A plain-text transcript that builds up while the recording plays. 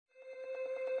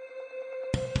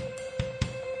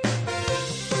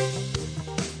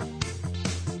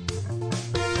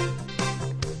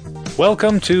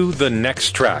Welcome to The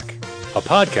Next Track, a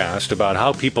podcast about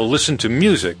how people listen to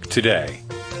music today.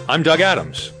 I'm Doug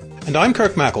Adams. And I'm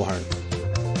Kirk McElhearn.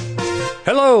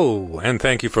 Hello, and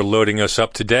thank you for loading us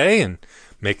up today and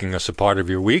making us a part of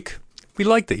your week. We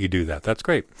like that you do that. That's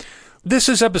great. This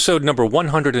is episode number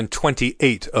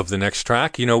 128 of The Next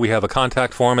Track. You know, we have a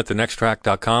contact form at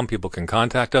thenexttrack.com. People can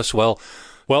contact us. Well,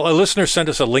 a listener sent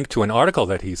us a link to an article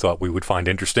that he thought we would find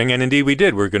interesting, and indeed we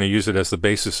did. We're going to use it as the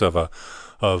basis of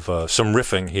some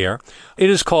riffing here. It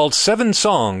is called 7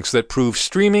 Songs That Prove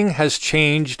Streaming Has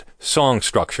Changed Song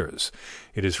Structures.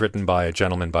 It is written by a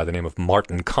gentleman by the name of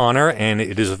Martin Connor, and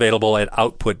it is available at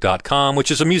output.com, which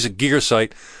is a music gear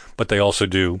site, but they also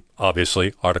do,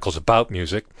 obviously, articles about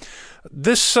music.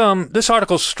 This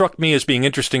article struck me as being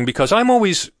interesting because I'm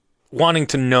always wanting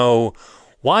to know,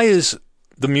 why is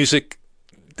the music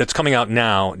that's coming out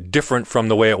now different from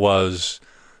the way it was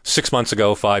 6 months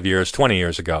ago, 5 years, 20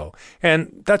 years ago?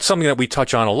 And that's something that we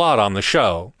touch on a lot on the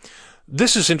show.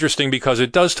 This is interesting because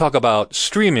it does talk about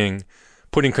streaming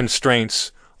putting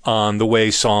constraints on the way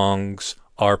songs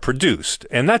are produced.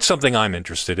 And that's something I'm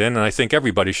interested in, and I think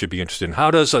everybody should be interested in.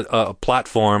 How does a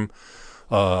platform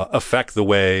affect the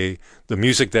way the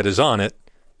music that is on it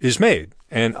is made?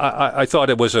 And I thought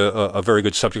it was a very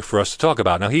good subject for us to talk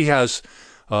about. Now, he has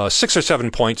 6 or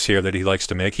 7 points here that he likes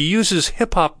to make. He uses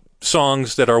hip-hop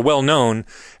songs that are well-known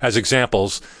as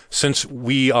examples. Since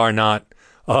we are not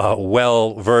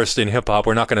well-versed in hip-hop,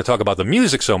 we're not going to talk about the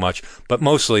music so much, but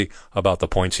mostly about the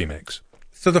points he makes.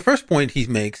 So the first point he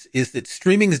makes is that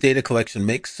streaming's data collection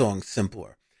makes songs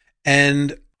simpler.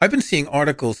 And I've been seeing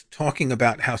articles talking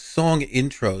about how song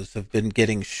intros have been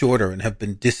getting shorter and have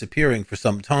been disappearing for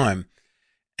some time.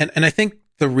 And I think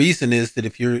the reason is that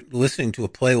if you're listening to a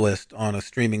playlist on a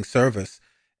streaming service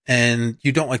and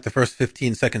you don't like the first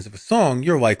 15 seconds of a song,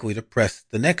 you're likely to press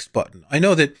the next button. I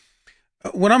know that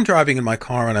when I'm driving in my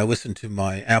car and I listen to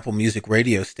my Apple Music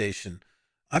radio station,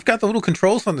 I've got the little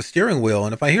controls on the steering wheel.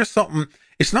 And if I hear something,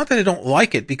 it's not that I don't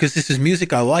like it because this is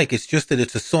music I like. It's just that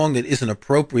it's a song that isn't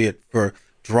appropriate for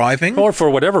driving. Or for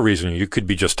whatever reason, you could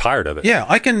be just tired of it. Yeah,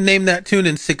 I can name that tune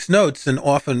in 6 notes and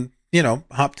often,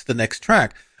 hop to the next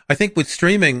track. I think with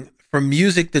streaming, for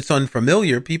music that's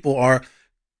unfamiliar,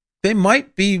 they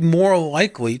might be more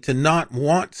likely to not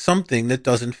want something that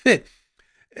doesn't fit.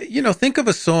 Think of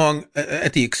a song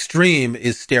at the extreme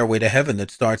is Stairway to Heaven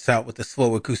that starts out with a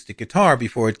slow acoustic guitar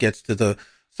before it gets to the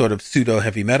sort of pseudo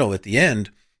heavy metal at the end.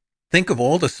 Think of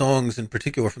all the songs in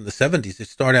particular from the 70s that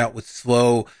start out with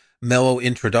slow, mellow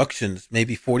introductions,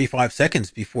 maybe 45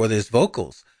 seconds before there's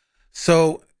vocals.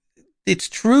 So it's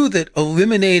true that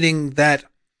eliminating that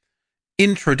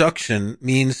introduction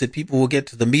means that people will get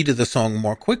to the meat of the song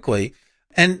more quickly.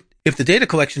 And if the data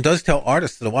collection does tell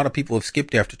artists that a lot of people have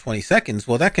skipped after 20 seconds,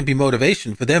 well, that can be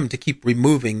motivation for them to keep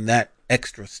removing that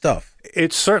extra stuff.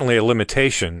 It's certainly a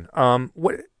limitation.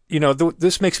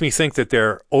 This makes me think that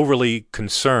they're overly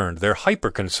concerned. They're hyper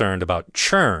concerned about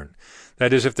churn.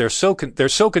 That is, if they're so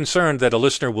concerned that a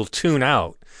listener will tune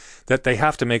out, that they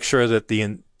have to make sure that the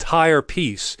entire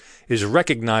piece is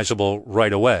recognizable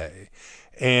right away.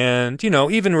 And,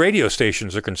 even radio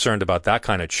stations are concerned about that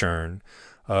kind of churn.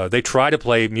 They try to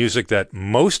play music that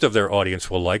most of their audience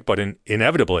will like, but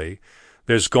inevitably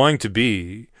there's going to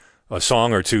be a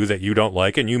song or two that you don't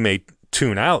like, and you may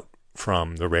tune out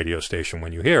from the radio station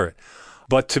when you hear it.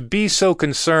 But to be so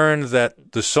concerned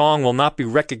that the song will not be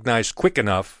recognized quick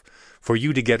enough for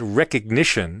you to get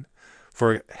recognition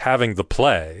for having the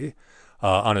play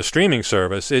on a streaming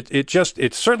service, it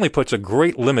certainly puts a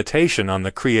great limitation on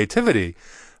the creativity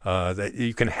that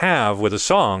you can have with a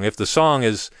song. If the song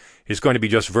is going to be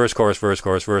just verse, chorus, verse,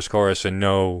 chorus, verse, chorus, and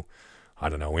no,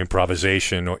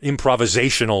 improvisation or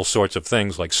improvisational sorts of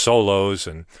things like solos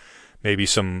and maybe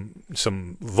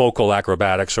some vocal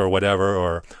acrobatics or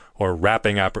whatever, or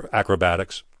rapping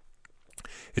acrobatics.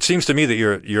 It seems to me that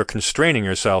you're constraining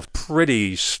yourself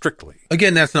pretty strictly.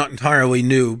 Again, that's not entirely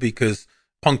new because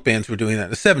punk bands were doing that in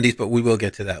the 70s, but we will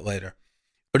get to that later.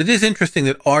 But it is interesting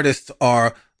that artists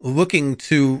are looking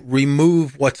to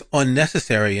remove what's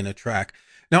unnecessary in a track.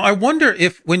 Now, I wonder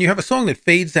if when you have a song that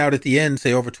fades out at the end,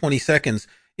 say over 20 seconds,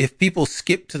 if people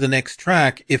skip to the next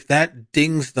track, if that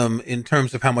dings them in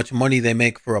terms of how much money they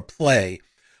make for a play.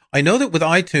 I know that with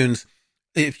iTunes,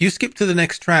 if you skip to the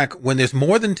next track, when there's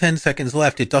more than 10 seconds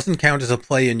left, it doesn't count as a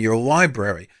play in your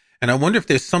library. And I wonder if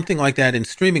there's something like that in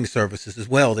streaming services as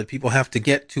well, that people have to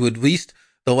get to at least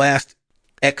the last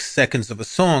X seconds of a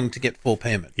song to get full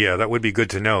payment. Yeah, that would be good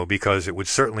to know because it would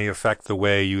certainly affect the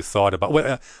way you thought about.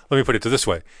 Well, let me put it this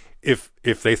way: if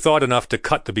they thought enough to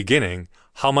cut the beginning,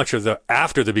 how much of the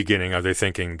after the beginning are they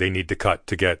thinking they need to cut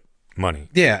to get money.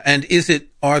 Yeah, and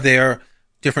are there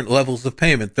different levels of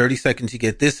payment? 30 seconds you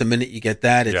get this, a minute you get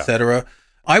that, etc.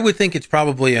 I would think it's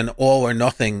probably an all or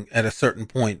nothing at a certain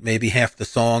point, maybe half the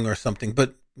song or something,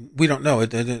 but we don't know.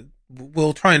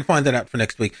 We'll try and find that out for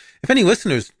next week. If any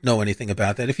listeners know anything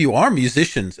about that, if you are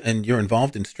musicians and you're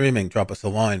involved in streaming, drop us a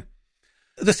line.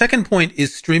 The second point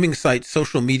is streaming sites,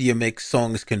 social media makes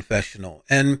songs confessional.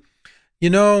 And,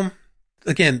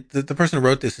 again, the person who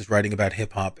wrote this is writing about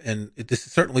hip hop, and this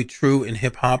is certainly true in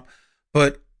hip hop,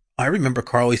 but I remember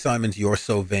Carly Simon's You're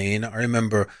So Vain. I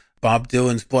remember Bob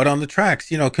Dylan's Blood on the Tracks.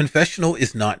 Confessional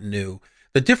is not new.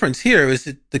 The difference here is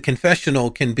that the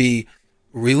confessional can be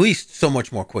released so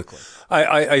much more quickly.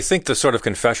 I think the sort of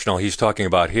confessional he's talking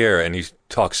about here, and he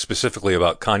talks specifically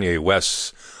about Kanye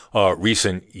West's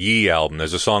recent Ye album.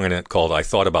 There's a song in it called I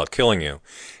Thought About Killing You.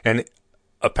 And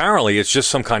apparently it's just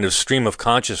some kind of stream of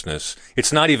consciousness.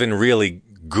 It's not even really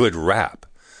good rap.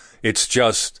 It's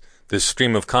just this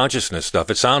stream of consciousness stuff.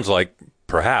 It sounds like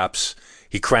perhaps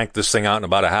he cranked this thing out in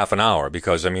about a half an hour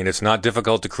because, it's not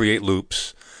difficult to create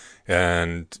loops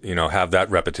and, have that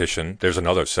repetition. There's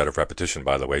another set of repetition,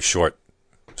 by the way, short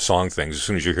song things. As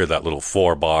soon as you hear that little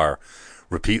 4-bar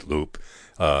repeat loop,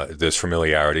 there's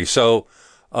familiarity. So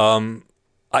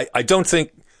I don't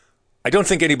think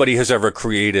anybody has ever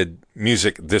created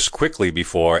music this quickly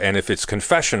before. And if it's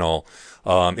confessional,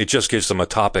 it just gives them a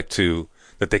topic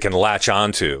that they can latch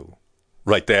onto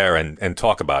right there and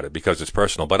talk about it because it's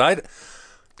personal. But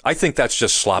I think that's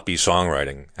just sloppy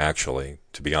songwriting, actually,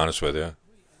 to be honest with you.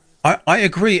 I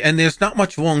agree, and there's not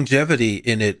much longevity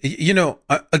in it.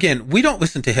 Again, we don't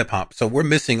listen to hip-hop, so we're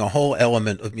missing a whole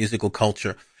element of musical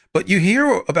culture. But you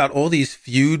hear about all these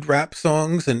feud rap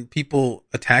songs and people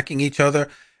attacking each other.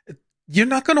 You're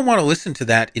not going to want to listen to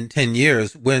that in 10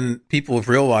 years when people have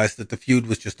realized that the feud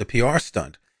was just a PR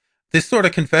stunt. This sort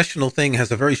of confessional thing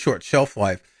has a very short shelf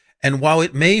life. And while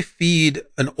it may feed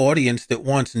an audience that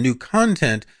wants new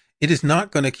content, it is not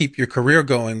going to keep your career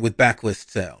going with backlist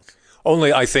sales.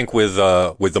 Only, I think, with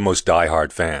the most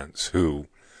diehard fans who,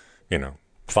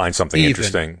 find something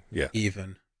interesting. Yeah.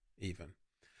 Even.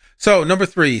 So, number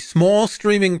 3, small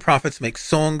streaming profits make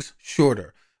songs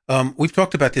shorter. We've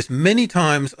talked about this many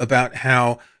times about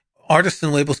how artists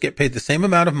and labels get paid the same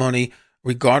amount of money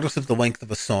regardless of the length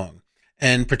of a song.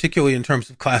 And particularly in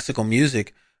terms of classical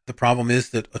music, the problem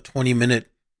is that a 20-minute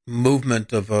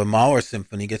movement of a Mahler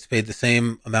symphony gets paid the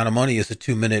same amount of money as a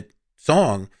 2-minute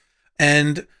song.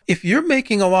 And if you're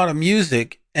making a lot of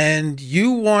music and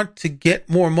you want to get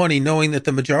more money knowing that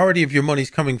the majority of your money is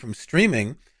coming from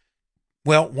streaming,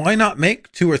 well, why not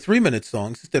make 2 or 3 minute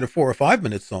songs instead of 4 or 5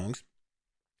 minute songs?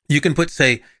 You can put,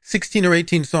 say, 16 or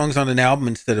 18 songs on an album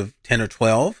instead of 10 or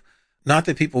 12. Not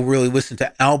that people really listen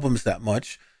to albums that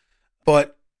much,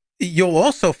 but you'll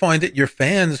also find that your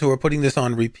fans who are putting this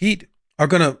on repeat are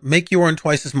going to make you earn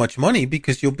twice as much money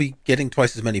because you'll be getting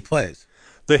twice as many plays.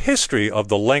 The history of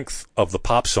the length of the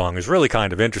pop song is really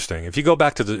kind of interesting. If you go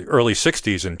back to the early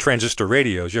 60s and transistor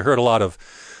radios, you heard a lot of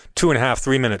 2.5,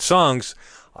 3 minute songs.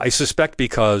 I suspect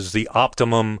because the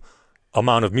optimum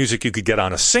amount of music you could get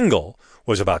on a single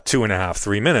was about 2.5,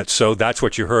 3 minutes. So that's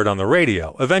what you heard on the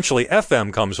radio. Eventually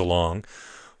FM comes along,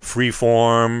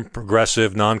 freeform,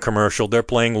 progressive, non-commercial. They're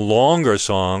playing longer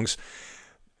songs.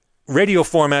 Radio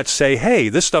formats say, hey,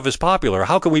 this stuff is popular.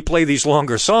 How can we play these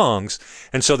longer songs?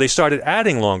 And so they started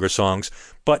adding longer songs.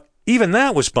 But even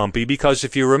that was bumpy because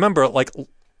if you remember, like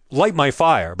Light My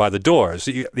Fire by The Doors,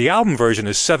 the album version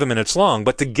is 7 minutes long.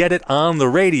 But to get it on the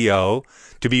radio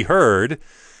to be heard,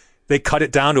 they cut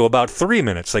it down to about 3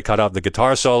 minutes. They cut out the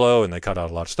guitar solo and they cut out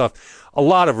a lot of stuff. A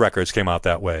lot of records came out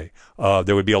that way.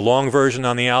 There would be a long version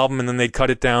on the album and then they'd cut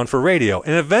it down for radio.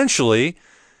 And eventually,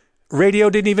 radio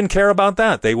didn't even care about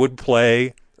that. They would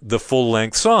play the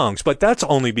full-length songs. But that's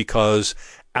only because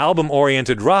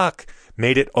album-oriented rock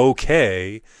made it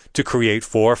okay to create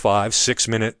 4, 5, 6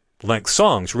 minute length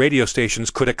songs. Radio stations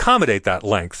could accommodate that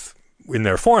length in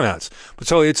their formats. But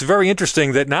so it's very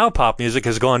interesting that now pop music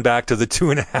has gone back to the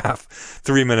 2.5,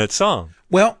 3 minute song.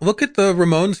 Well, look at the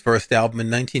Ramones' first album in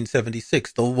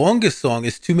 1976. The longest song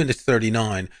is 2 minutes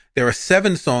 39. There are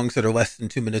 7 songs that are less than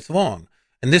 2 minutes long.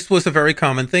 And this was a very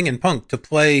common thing in punk, to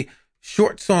play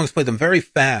short songs, play them very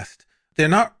fast. They're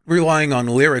not relying on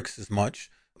lyrics as much.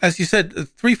 As you said,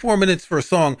 3-4 minutes for a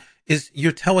song is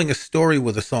you're telling a story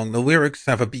with a song. The lyrics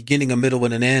have a beginning, a middle,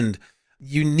 and an end.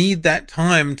 You need that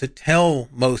time to tell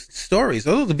most stories.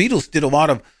 Although the Beatles did a lot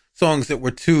of songs that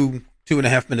were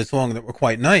 2.5 minutes long that were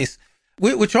quite nice,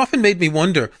 which often made me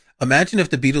wonder, imagine if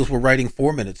the Beatles were writing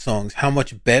 4-minute songs, how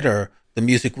much better the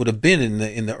music would have been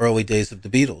in the early days of the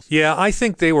Beatles. Yeah, I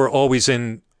think they were always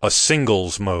in a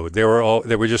singles mode. They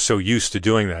were just so used to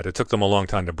doing that. It took them a long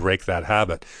time to break that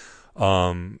habit.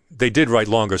 They did write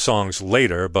longer songs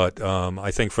later, but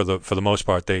I think for the most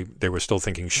part they were still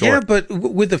thinking short. Yeah, but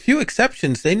with a few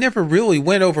exceptions, they never really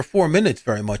went over 4 minutes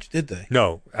very much, did they?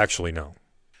 No, actually no.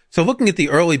 So looking at the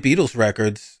early Beatles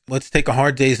records, let's take A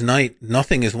Hard Day's Night.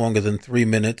 Nothing is longer than 3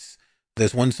 minutes.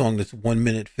 There's one song that's 1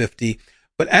 minute 50.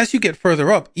 But as you get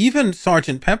further up, even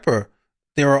Sgt. Pepper,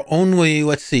 there are only,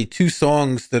 let's see, 2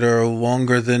 songs that are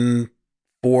longer than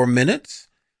 4 minutes.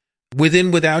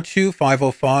 Within Without You,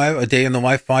 5:05, A Day in the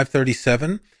Life,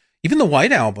 5:37. Even the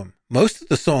White Album, most of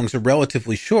the songs are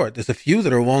relatively short. There's a few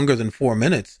that are longer than 4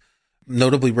 minutes,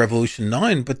 notably Revolution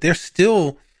 9, but they're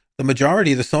still, the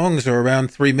majority of the songs are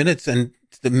around 3 minutes, and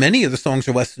many of the songs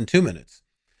are less than 2 minutes.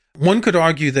 One could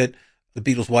argue that the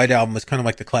Beatles' White Album is kind of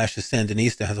like the Clash of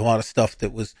Sandinista, has a lot of stuff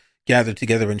that was gathered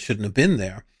together and shouldn't have been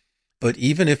there. But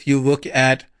even if you look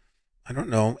at, I don't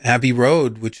know, Abbey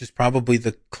Road, which is probably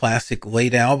the classic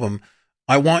late album,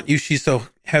 I Want You, She's So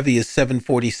Heavy is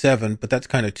 7:47, but that's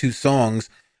kind of 2 songs.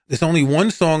 There's only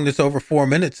one song that's over 4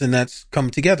 minutes, and that's Come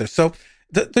Together. So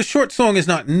the short song is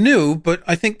not new, but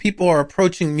I think people are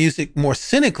approaching music more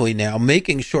cynically now,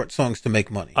 making short songs to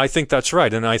make money. I think that's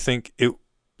right, and I think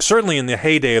certainly in the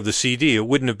heyday of the CD, it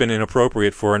wouldn't have been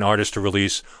inappropriate for an artist to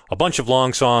release a bunch of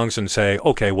long songs and say,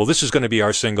 okay, well, this is going to be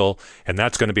our single, and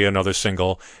that's going to be another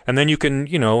single. And then you can,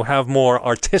 have more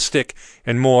artistic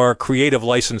and more creative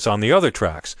license on the other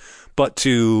tracks. But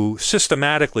to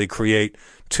systematically create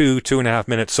 2.5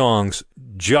 minute songs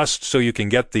just so you can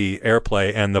get the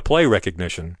airplay and the play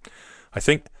recognition, I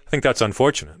think that's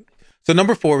unfortunate. So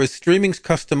number 4 is streaming's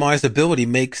customizability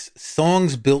makes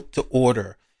songs built to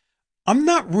order. I'm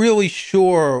not really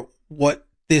sure what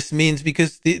this means,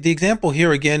 because the example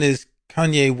here again is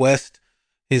Kanye West,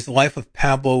 his Life of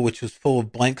Pablo, which was full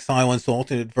of blank silence,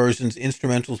 alternate versions,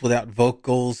 instrumentals without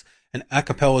vocals, and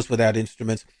acapellas without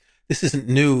instruments. This isn't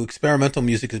new. Experimental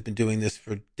music has been doing this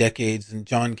for decades, and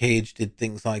John Cage did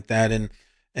things like that.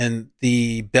 And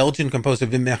the Belgian composer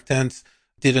Wim Mertens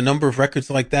did a number of records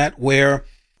like that, where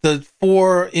the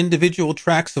 4 individual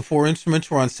tracks, the 4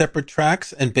 instruments were on separate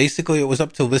tracks, and basically it was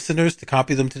up to listeners to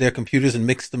copy them to their computers and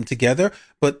mix them together,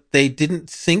 but they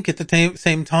didn't sync at the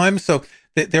same time. So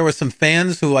there were some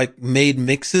fans who made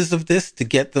mixes of this to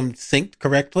get them synced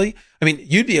correctly. I mean,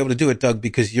 you'd be able to do it, Doug,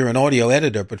 because you're an audio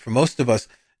editor, but for most of us,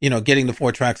 getting the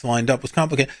 4 tracks lined up was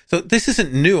complicated. So this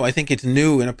isn't new. I think it's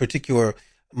new in a particular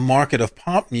market of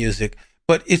pop music,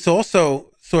 but it's also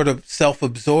sort of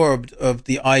self-absorbed of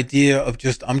the idea of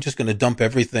I'm just going to dump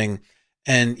everything.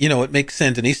 And, it makes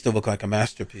Sandinista look like a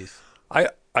masterpiece.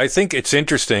 I think it's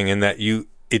interesting in that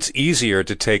it's easier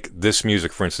to take this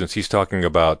music, for instance, he's talking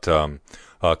about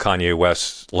Kanye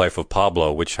West's Life of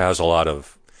Pablo, which has a lot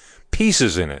of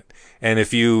pieces in it. And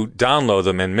if you download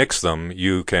them and mix them,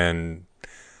 you can,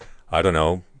 I don't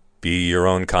know, be your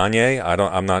own Kanye.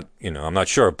 I'm not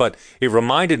sure. But it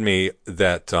reminded me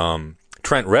that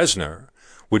Trent Reznor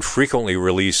would frequently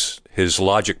release his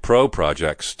Logic Pro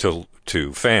projects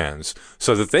to fans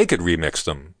so that they could remix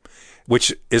them,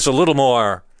 which is a little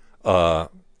more,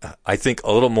 I think,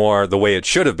 a little more the way it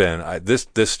should have been.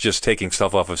 This just taking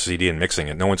stuff off of CD and mixing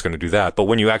it, no one's going to do that. But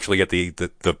when you actually get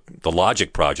the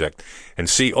Logic project and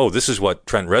see, oh, this is what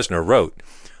Trent Reznor wrote,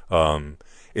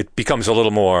 it becomes a little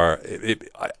more,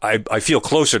 I feel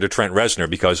closer to Trent Reznor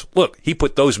because, look, he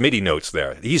put those MIDI notes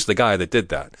there. He's the guy that did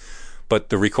that. But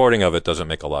the recording of it doesn't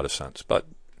make a lot of sense. But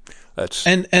that's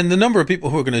and the number of people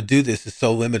who are going to do this is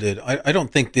so limited. I don't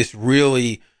think this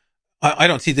really. I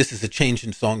don't see this as a change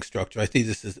in song structure. I see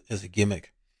this as a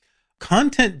gimmick.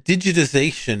 Content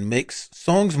digitization makes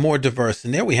songs more diverse,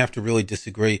 and there we have to really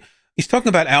disagree. He's talking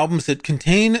about albums that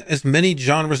contain as many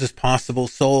genres as possible: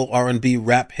 soul, R&B,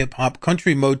 rap, hip hop,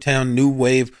 country, Motown, new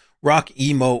wave, rock,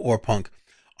 emo, or punk.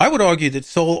 I would argue that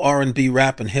soul, R&B,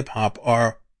 rap, and hip hop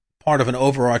are part of an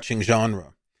overarching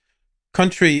genre.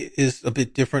 Country is a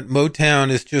bit different. Motown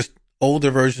is just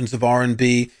older versions of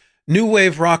R&B. New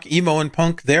wave, rock, emo, and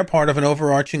punk, they're part of an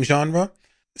overarching genre.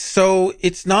 So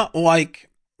it's not like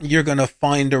you're going to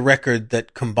find a record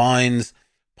that combines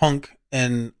punk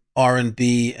and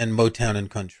R&B and Motown and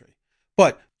country.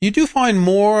 But you do find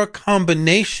more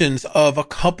combinations of a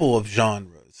couple of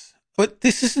genres. But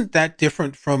this isn't that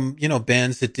different from,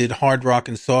 bands that did hard rock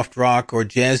and soft rock or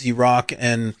jazzy rock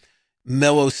and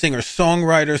mellow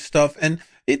singer-songwriter stuff. And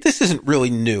this isn't really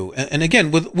new. And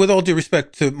again, with all due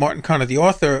respect to Martin Connor, the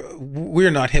author, we're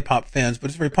not hip-hop fans,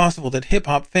 but it's very possible that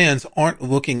hip-hop fans aren't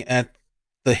looking at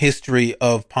the history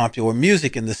of popular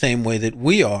music in the same way that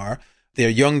we are. They're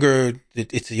younger,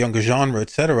 it's a younger genre,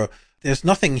 etc. There's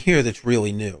nothing here that's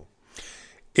really new.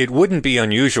 it wouldn't be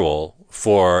unusual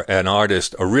for an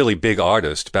artist, a really big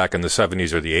artist back in the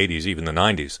 70s or the 80s, even the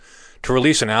 90s, to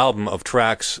release an album of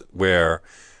tracks where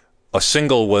a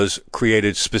single was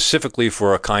created specifically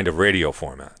for a kind of radio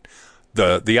format.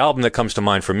 The album that comes to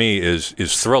mind for me is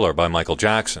Thriller by Michael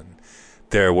Jackson.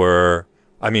 There were,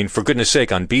 I mean, for goodness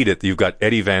sake, on Beat It, you've got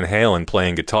Eddie Van Halen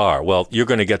playing guitar. Well, you're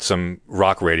going to get some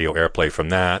rock radio airplay from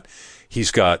that.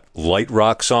 He's got light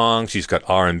rock songs. He's got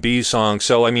R&B songs.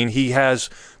 So, I mean, he has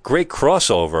great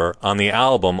crossover on the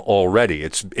album already.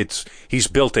 He's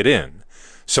built it in.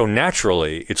 So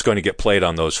naturally, it's going to get played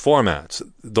on those formats.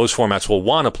 Those formats will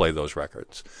want to play those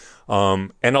records.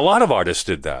 And a lot of artists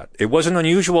did that. It wasn't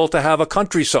unusual to have a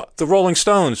country song. The Rolling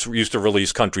Stones used to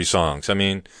release country songs. I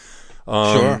mean,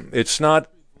 Sure. It's not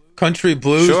Country,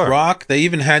 blues, Sure. rock. They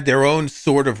even had their own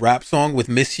sort of rap song with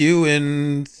Miss You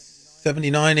in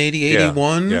 79, 80,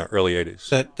 81. Yeah, early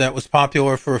 80s. That was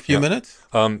popular for a few minutes.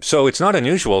 So it's not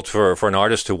unusual for an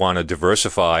artist to want to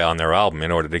diversify on their album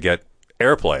in order to get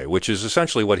airplay, which is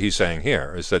essentially what he's saying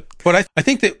here, is that... But I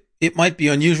think that it might be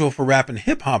unusual for rap and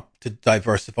hip hop to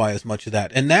diversify as much of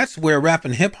that. And that's where rap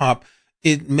and hip hop,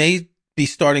 it may be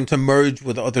starting to merge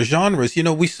with other genres. You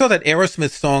know, we saw that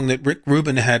Aerosmith song that Rick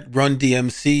Rubin had Run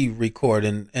DMC record,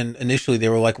 and initially they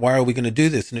were like, why are we going to do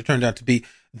this? And it turned out to be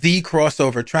the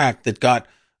crossover track that got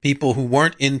people who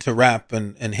weren't into rap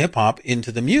and hip hop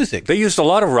into the music. They used a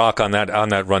lot of rock on that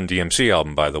Run DMC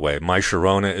album, by the way. My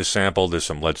Sharona is sampled. There's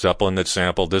some Led Zeppelin that's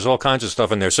sampled. There's all kinds of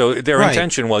stuff in there. So their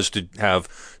intention was to have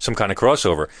some kind of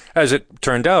crossover. As it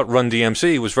turned out, Run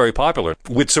DMC was very popular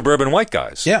with suburban white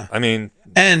guys. Yeah. I mean,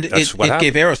 and it happened.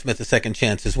 gave Aerosmith a second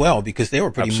chance as well, because they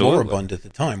were pretty Absolutely. moribund at the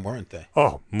time, weren't they?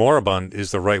 Oh, moribund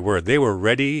is the right word. They were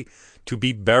ready to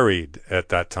be buried at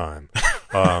that time.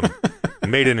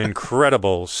 Made an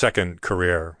incredible second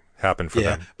career happen for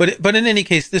them. But in any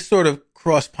case, this sort of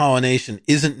cross-pollination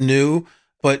isn't new,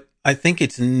 but I think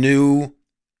it's new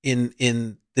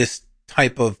in this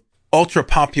type of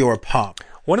ultra-popular pop.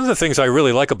 One of the things I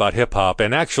really like about hip-hop,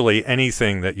 and actually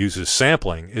anything that uses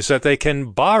sampling, is that they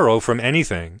can borrow from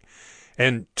anything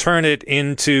and turn it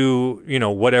into,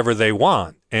 whatever they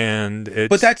want.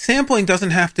 But that sampling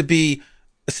doesn't have to be...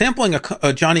 Sampling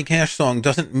a Johnny Cash song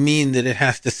doesn't mean that it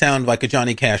has to sound like a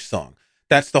Johnny Cash song.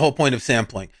 That's the whole point of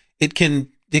sampling. It can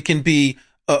be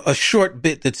a short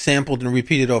bit that's sampled and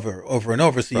repeated over and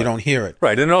over, so you don't hear it.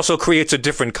 Right, and it also creates a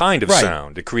different kind of Right.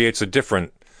 sound. It creates a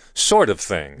different sort of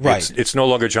thing. Right. It's no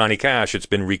longer Johnny Cash. It's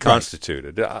been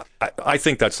reconstituted. I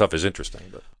think that stuff is interesting.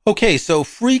 But. Okay, so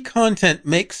free content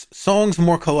makes songs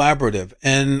more collaborative,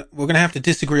 and we're going to have to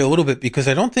disagree a little bit, because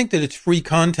I don't think that it's free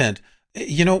content.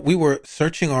 You know, we were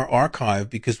searching our archive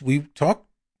because we talked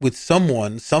with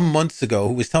someone some months ago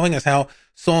who was telling us how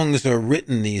songs are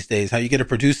written these days, how you get a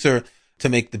producer to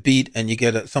make the beat, and you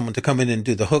get someone to come in and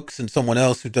do the hooks, and someone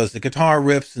else who does the guitar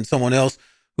riffs, and someone else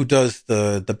who does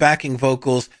the backing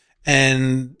vocals.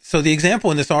 And so the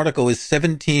example in this article is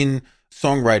 17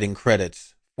 songwriting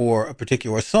credits for a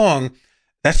particular song.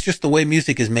 That's just the way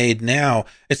music is made now.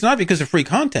 It's not because of free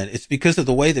content. It's because of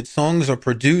the way that songs are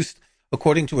produced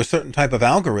according to a certain type of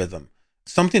algorithm,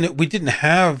 something that we didn't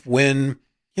have when,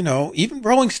 even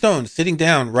Rolling Stones sitting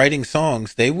down, writing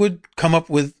songs, they would come up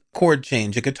with chord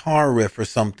change, a guitar riff or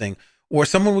something, or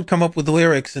someone would come up with the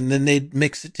lyrics and then they'd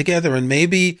mix it together. And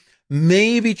maybe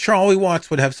Charlie Watts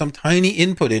would have some tiny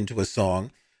input into a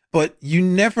song, but you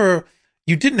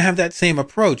didn't have that same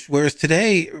approach. Whereas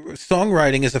today,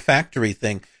 songwriting is a factory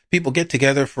thing. People get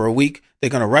together for a week. They're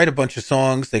going to write a bunch of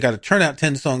songs. They got to turn out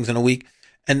 10 songs in a week.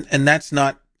 And that's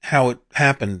not how it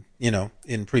happened,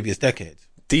 in previous decades.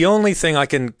 The only thing I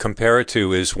can compare it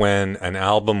to is when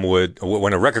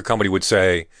when a record company would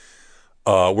say,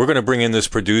 we're going to bring in this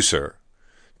producer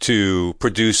to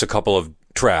produce a couple of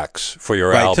tracks for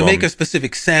your album. To make a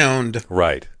specific sound.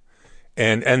 Right.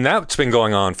 And that's been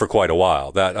going on for quite a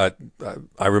while. That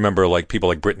I remember like people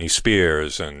like Britney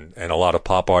Spears and a lot of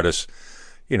pop artists,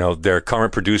 their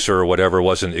current producer or whatever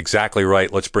wasn't exactly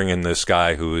right. Let's bring in this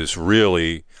guy who is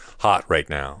really hot right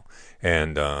now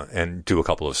and do a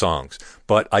couple of songs.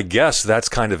 But I guess that's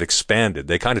kind of expanded.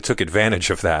 They kind of took advantage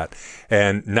of that.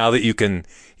 And now that you can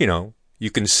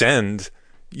send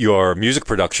your music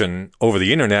production over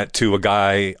the internet to a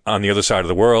guy on the other side of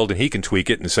the world and he can tweak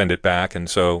it and send it back. And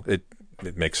so it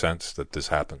makes sense that this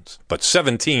happens. But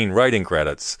 17 writing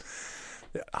credits.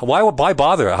 Why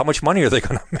bother? How much money are they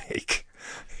going to make?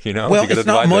 Well, it's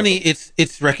not money,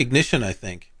 it's recognition, I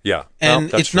think. Yeah.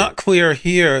 And it's not clear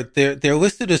here. They're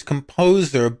listed as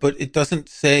composer, but it doesn't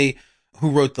say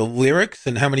who wrote the lyrics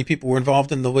and how many people were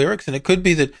involved in the lyrics. And it could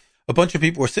be that a bunch of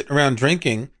people were sitting around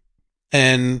drinking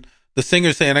and the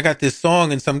singer's saying, I got this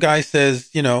song, and some guy says,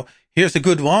 here's a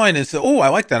good line, and says, oh, I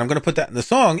like that. I'm going to put that in the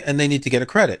song, and they need to get a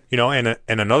credit. And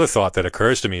another thought that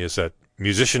occurs to me is that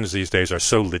musicians these days are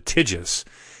so litigious.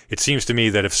 It seems to me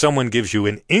that if someone gives you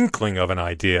an inkling of an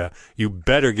idea, you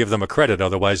better give them a credit.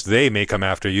 Otherwise, they may come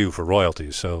after you for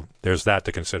royalties. So there's that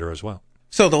to consider as well.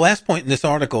 So the last point in this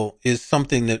article is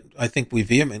something that I think we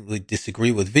vehemently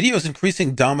disagree with. Video's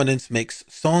increasing dominance makes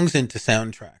songs into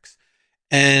soundtracks.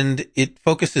 And it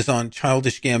focuses on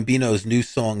Childish Gambino's new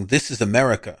song, This Is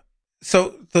America.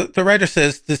 So the writer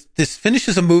says this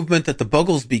finishes a movement that the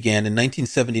Buggles began in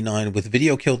 1979 with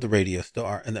Video Killed the Radio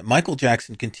Star, and that Michael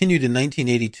Jackson continued in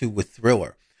 1982 with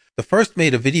Thriller. The first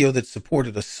made a video that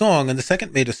supported a song, and the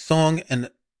second made a song and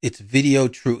its video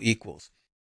true equals.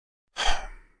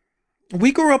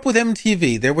 We grew up with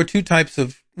MTV. There were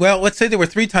let's say there were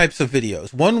three types of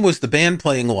videos. One was the band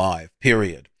playing live,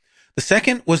 period. The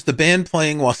second was the band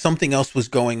playing while something else was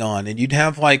going on, and you'd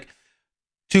have like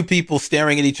two people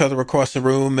staring at each other across the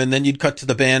room, and then you'd cut to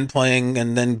the band playing,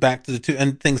 and then back to the two,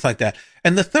 and things like that.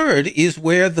 And the third is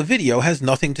where the video has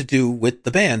nothing to do with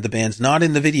the band. The band's not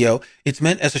in the video. It's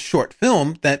meant as a short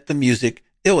film that the music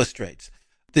illustrates.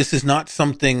 This is not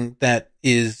something that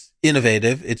is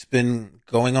innovative. It's been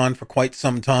going on for quite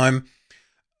some time.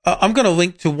 I'm going to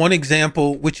link to one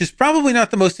example, which is probably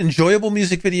not the most enjoyable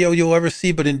music video you'll ever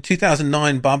see, but in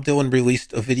 2009, Bob Dylan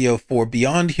released a video for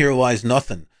Beyond Here Lies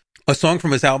Nothing, a song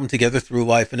from his album Together Through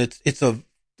Life. And it's a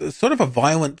sort of a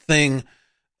violent thing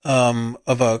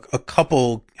of a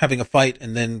couple having a fight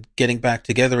and then getting back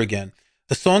together again.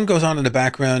 The song goes on in the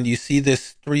background. You see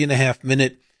this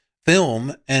 3.5-minute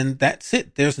film, and that's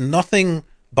it. There's nothing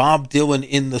Bob Dylan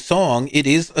in the song. It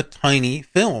is a tiny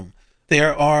film.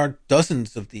 There are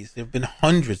dozens of these. There have been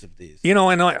hundreds of these.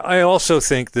 And I also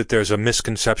think that there's a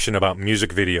misconception about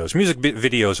music videos. Music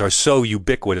videos are so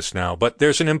ubiquitous now, but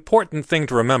there's an important thing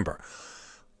to remember.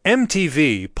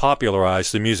 MTV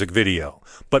popularized the music video,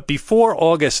 but before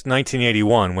August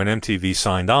 1981, when MTV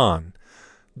signed on,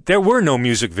 there were no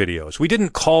music videos. We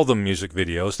didn't call them music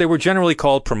videos. They were generally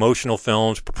called promotional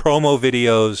films, promo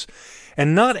videos,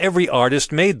 and not every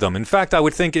artist made them. In fact, I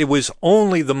would think it was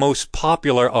only the most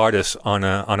popular artists on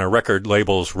a record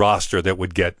label's roster that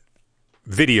would get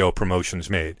video promotions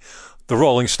made. The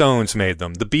Rolling Stones made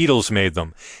them. The Beatles made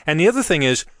them. And the other thing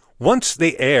is, once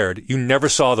they aired, you never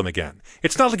saw them again.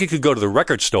 It's not like you could go to the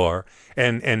record store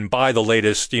and buy the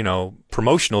latest,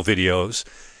 promotional videos.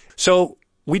 So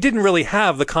we didn't really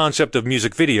have the concept of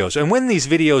music videos. And when these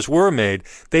videos were made,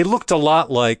 they looked a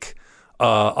lot like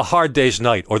A Hard Day's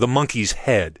Night or The Monkey's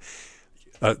Head,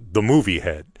 the movie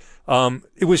Head.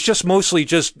 It was just mostly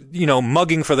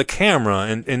mugging for the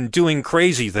camera and doing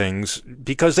crazy things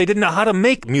because they didn't know how to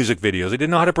make music videos. They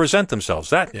didn't know how to present themselves.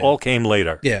 That all came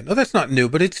later. Yeah, no, that's not new,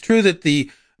 but it's true that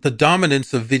the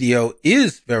dominance of video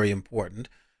is very important.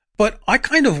 But I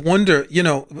kind of wonder,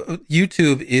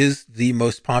 YouTube is the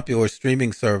most popular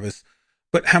streaming service,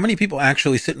 but how many people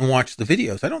actually sit and watch the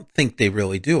videos? I don't think they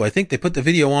really do. I think they put the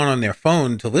video on their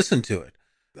phone to listen to it.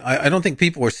 I don't think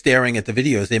people are staring at the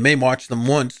videos. They may watch them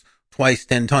once, twice,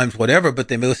 10 times, whatever, but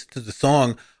they may listen to the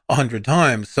song 100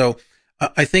 times. So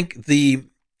I think the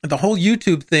whole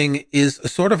YouTube thing is a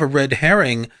sort of a red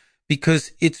herring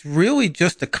because it's really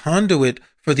just a conduit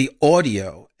for the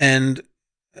audio. And,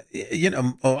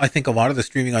 I think a lot of the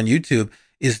streaming on YouTube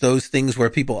is those things where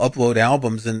people upload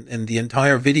albums and the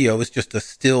entire video is just a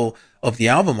still of the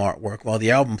album artwork while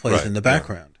the album plays in the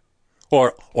background. Yeah.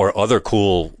 Or other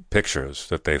cool pictures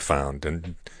that they found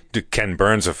and the Ken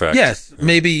Burns effect. Yes,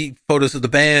 maybe photos of the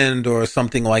band or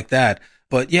something like that.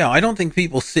 But yeah, I don't think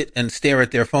people sit and stare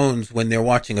at their phones when they're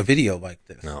watching a video like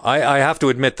this. No, I have to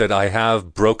admit that I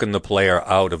have broken the player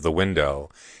out of the window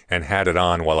and had it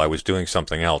on while I was doing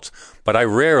something else. But I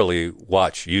rarely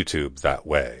watch YouTube that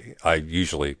way. I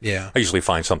usually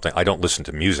find something. I don't listen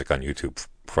to music on YouTube,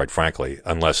 quite frankly,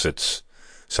 unless it's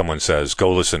someone says,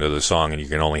 go listen to the song and you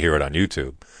can only hear it on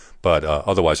YouTube. But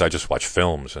otherwise, I just watch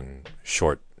films and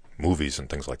short movies and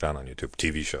things like that on YouTube,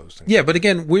 TV shows. Yeah, but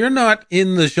again, we're not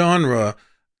in the genre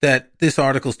that this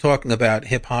article's talking about,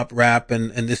 hip-hop, rap,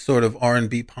 and this sort of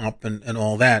R&B pop and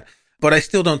all that. But I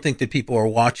still don't think that people are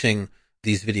watching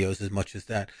these videos as much as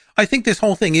that. I think this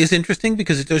whole thing is interesting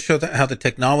because it does show that how the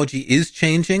technology is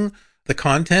changing the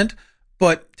content,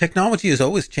 but technology has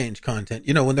always changed content.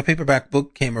 When the paperback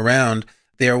book came around,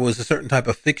 there was a certain type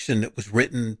of fiction that was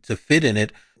written to fit in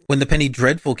it. When the Penny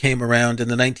Dreadful came around in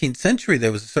the 19th century,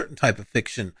 there was a certain type of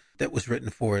fiction that was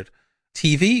written for it.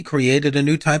 TV created a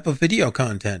new type of video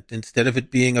content. Instead of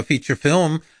it being a feature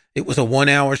film, it was a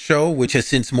 1-hour show, which has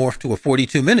since morphed to a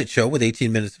 42-minute show with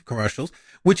 18 minutes of commercials,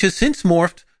 which has since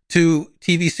morphed to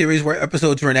TV series where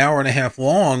episodes are an hour and a half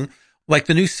long, like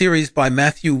the new series by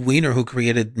Matthew Weiner, who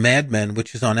created Mad Men,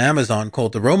 which is on Amazon,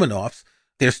 called The Romanoffs.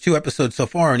 There's 2 episodes so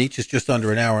far, and each is just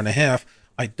under an hour and a half.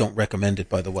 I don't recommend it,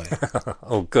 by the way.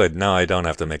 Oh, good. Now I don't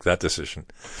have to make that decision.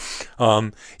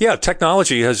 Yeah,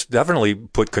 technology has definitely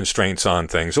put constraints on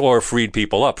things or freed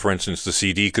people up. For instance, the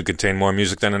CD could contain more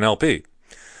music than an LP.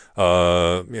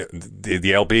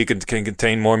 The LP can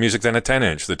contain more music than a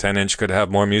 10-inch. The 10-inch could have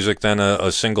more music than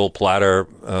a single platter,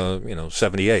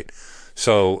 78.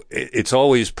 So it's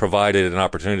always provided an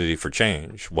opportunity for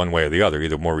change, one way or the other,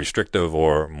 either more restrictive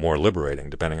or more liberating,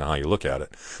 depending on how you look at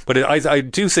it. But I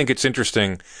do think it's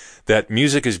interesting that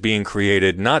music is being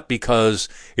created not because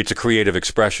it's a creative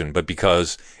expression, but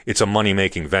because it's a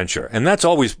money-making venture. And that's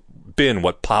always been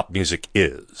what pop music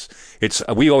is.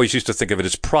 We always used to think of it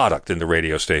as product in the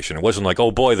radio station. It wasn't like,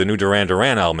 oh boy, the new Duran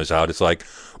Duran album is out. It's like,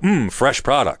 fresh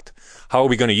product. How are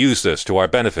we going to use this to our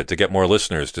benefit to get more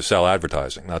listeners, to sell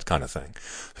advertising, that kind of thing.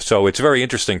 So it's very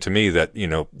interesting to me that,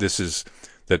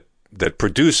 that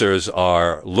producers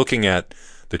are looking at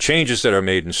the changes that are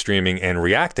made in streaming and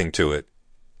reacting to it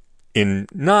in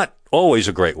not always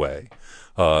a great way.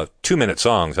 2-minute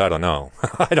songs, I don't know.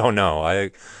 I don't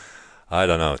know.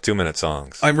 2-minute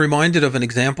songs. I'm reminded of an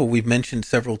example we've mentioned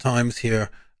several times here.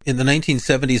 In the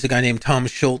 1970s, a guy named Tom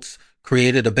Schultz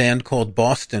created a band called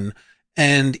Boston,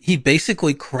 and he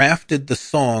basically crafted the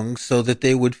songs so that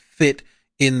they would fit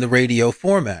in the radio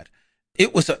format.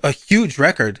 It was a huge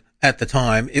record at the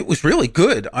time. It was really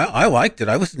good. I liked it.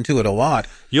 I listened to it a lot.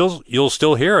 You'll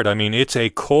still hear it. I mean, it's a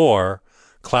core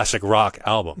classic rock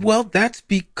album. Well, that's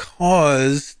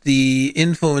because the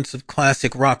influence of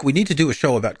classic rock, we need to do a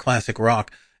show about classic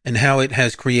rock and how it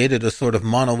has created a sort of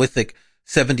monolithic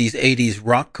 70s, 80s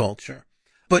rock culture.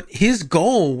 But his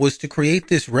goal was to create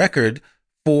this record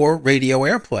for radio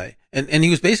airplay. And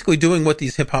he was basically doing what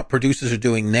these hip hop producers are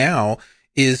doing now,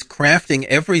 is crafting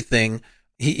everything.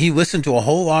 He listened to a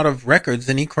whole lot of records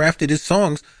and he crafted his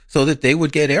songs so that they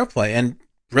would get airplay. And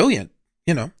brilliant.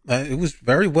 It was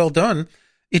very well done.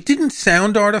 It didn't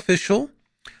sound artificial,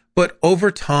 but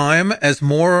over time, as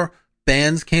more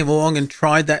bands came along and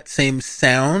tried that same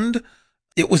sound,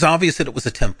 it was obvious that it was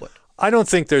a template. I don't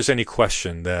think there's any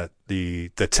question that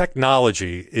the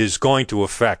technology is going to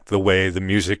affect the way the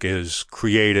music is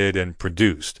created and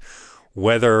produced.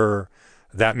 Whether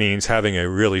that means having a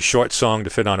really short song to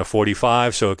fit on a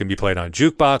 45 so it can be played on a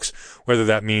jukebox, whether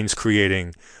that means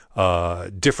creating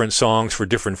different songs for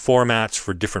different formats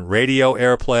for different radio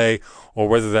airplay, or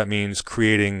whether that means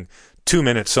creating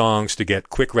 2-minute songs to get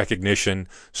quick recognition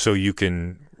so you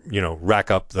can,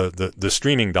 rack up the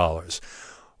streaming dollars.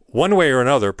 One way or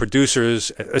another,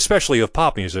 producers, especially of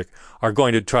pop music, are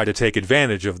going to try to take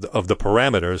advantage of the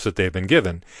parameters that they've been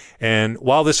given. And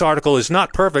while this article is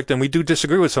not perfect, and we do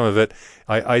disagree with some of it,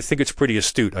 I think it's pretty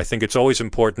astute. I think it's always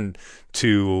important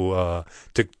to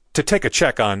take a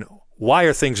check on why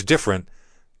are things different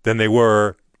than they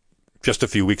were just a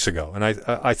few weeks ago. And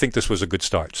I think this was a good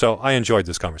start. So I enjoyed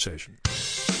this conversation.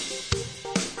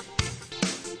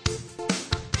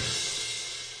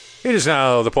 It is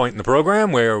now the point in the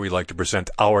program where we like to present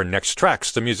our next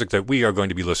tracks, the music that we are going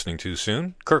to be listening to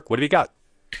soon. Kirk, what have you got?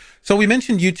 So we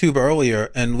mentioned YouTube earlier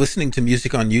and listening to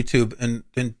music on YouTube,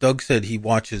 and Doug said he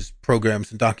watches programs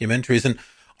and documentaries, and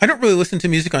I don't really listen to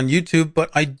music on YouTube,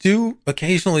 but I do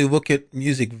occasionally look at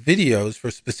music videos for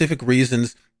specific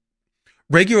reasons.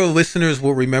 Regular listeners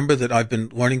will remember that I've been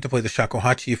learning to play the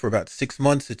shakuhachi for about 6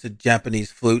 months. It's a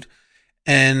Japanese flute,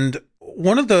 and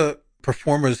one of the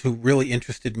performers who really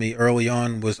interested me early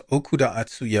on was Okuda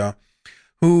Atsuya,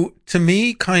 who to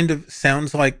me kind of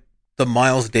sounds like the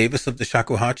Miles Davis of the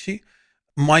shakuhachi.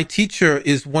 My teacher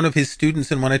is one of his students,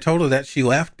 and when I told her that, she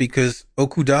laughed because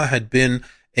Okuda had been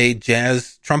a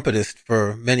jazz trumpetist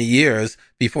for many years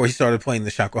before he started playing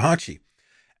the shakuhachi.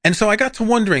 And so I got to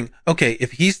wondering, okay,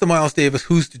 if he's the Miles Davis,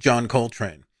 who's the John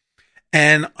Coltrane?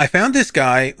 And I found this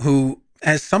guy who,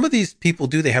 as some of these people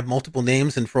do, they have multiple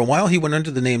names. And for a while, he went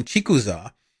under the name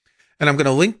Chikuza. And I'm going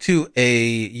to link to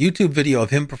a YouTube video of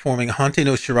him performing Hante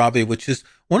no Shirabe, which is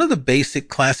one of the basic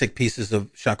classic pieces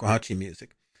of shakuhachi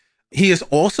music. He is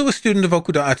also a student of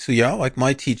Okuda Atsuya, like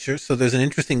my teacher. So there's an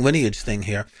interesting lineage thing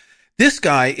here. This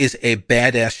guy is a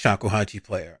badass shakuhachi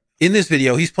player. In this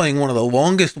video, he's playing one of the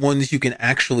longest ones you can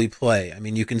actually play. I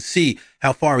mean, you can see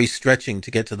how far he's stretching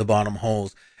to get to the bottom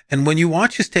holes. And when you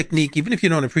watch his technique, even if you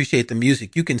don't appreciate the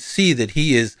music, you can see that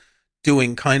he is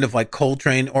doing kind of like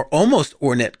Coltrane or almost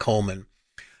Ornette Coleman.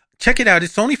 Check it out.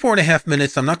 It's only 4.5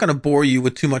 minutes. I'm not going to bore you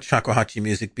with too much shakuhachi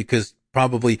music because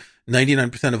probably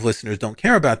 99% of listeners don't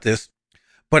care about this.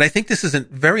 But I think this is a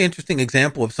very interesting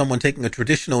example of someone taking a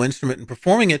traditional instrument and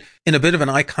performing it in a bit of an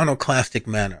iconoclastic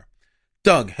manner.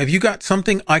 Doug, have you got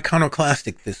something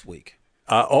iconoclastic this week?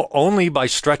 Only by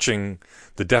stretching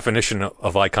the definition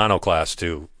of iconoclast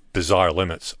to bizarre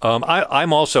limits.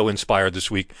 I'm also inspired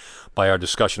this week by our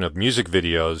discussion of music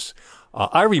videos.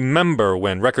 I remember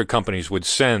when record companies would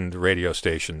send radio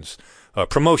stations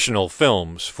promotional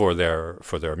films for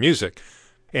their music.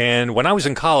 And when I was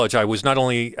in college, I was not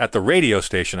only at the radio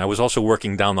station, I was also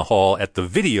working down the hall at the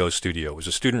video studio. It was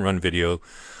a student-run video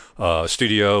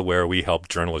studio where we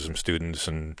helped journalism students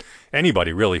and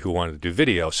anybody really who wanted to do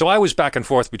video. So I was back and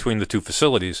forth between the two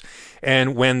facilities.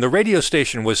 And when the radio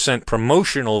station was sent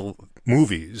promotional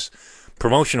movies,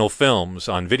 promotional films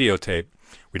on videotape,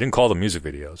 we didn't call them music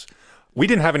videos. We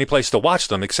didn't have any place to watch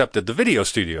them except at the video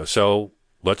studio. So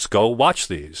let's go watch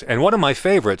these. And one of my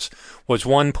favorites was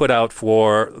one put out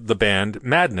for the band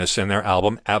Madness and their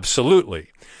album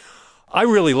Absolutely. I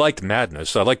really liked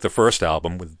Madness. I liked the first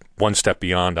album with One Step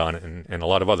Beyond on it and a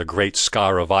lot of other great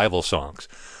ska revival songs.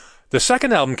 The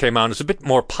second album came out, it's a bit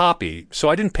more poppy, so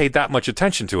I didn't pay that much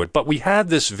attention to it. But we had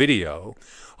this video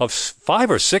of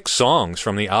 5 or 6 songs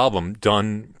from the album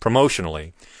done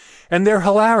promotionally, and they're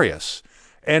hilarious.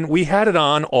 And we had it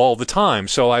on all the time,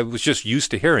 so I was just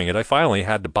used to hearing it. I finally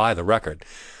had to buy the record.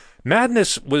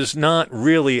 Madness was not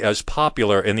really as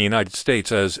popular in the United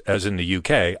States as in the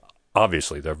UK.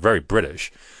 Obviously, they're very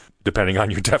British, depending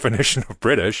on your definition of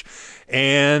British.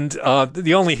 And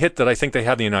the only hit that I think they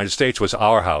had in the United States was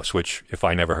Our House, which, if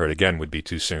I never heard again, would be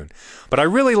too soon. But I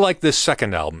really like this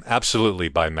second album, Absolutely,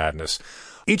 by Madness.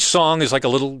 Each song is like a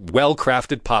little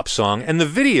well-crafted pop song, and the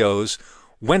videos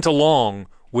went along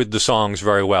with the songs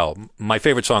very well. My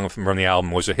favorite song from the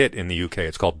album was a hit in the UK.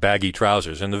 It's called Baggy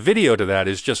Trousers, and the video to that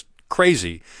is just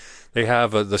crazy. They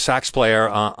have the sax player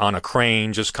on a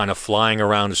crane just kind of flying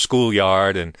around a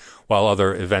schoolyard and while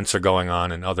other events are going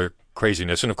on and other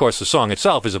craziness. And, of course, the song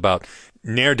itself is about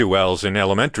ne'er-do-wells in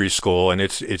elementary school, and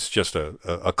it's just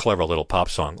a clever little pop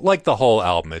song. Like the whole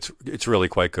album, it's really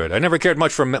quite good. I never cared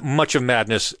much for much of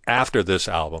Madness after this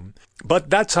album, but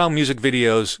that's how music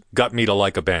videos got me to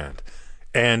like a band.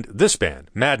 And this band,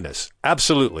 Madness,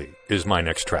 Absolutely, is my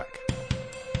next track.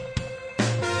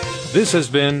 This has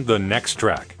been The Next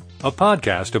Track, a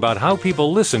podcast about how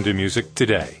people listen to music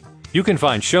today. You can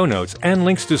find show notes and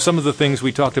links to some of the things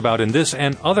we talked about in this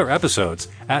and other episodes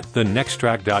at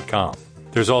thenexttrack.com.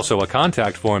 There's also a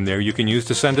contact form there you can use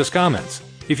to send us comments.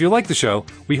 If you like the show,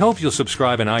 we hope you'll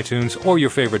subscribe in iTunes or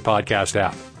your favorite podcast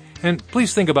app. And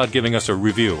please think about giving us a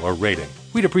review or rating.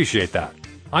 We'd appreciate that.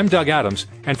 I'm Doug Adams,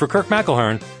 and for Kirk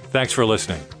McElhearn, thanks for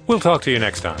listening. We'll talk to you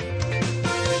next time.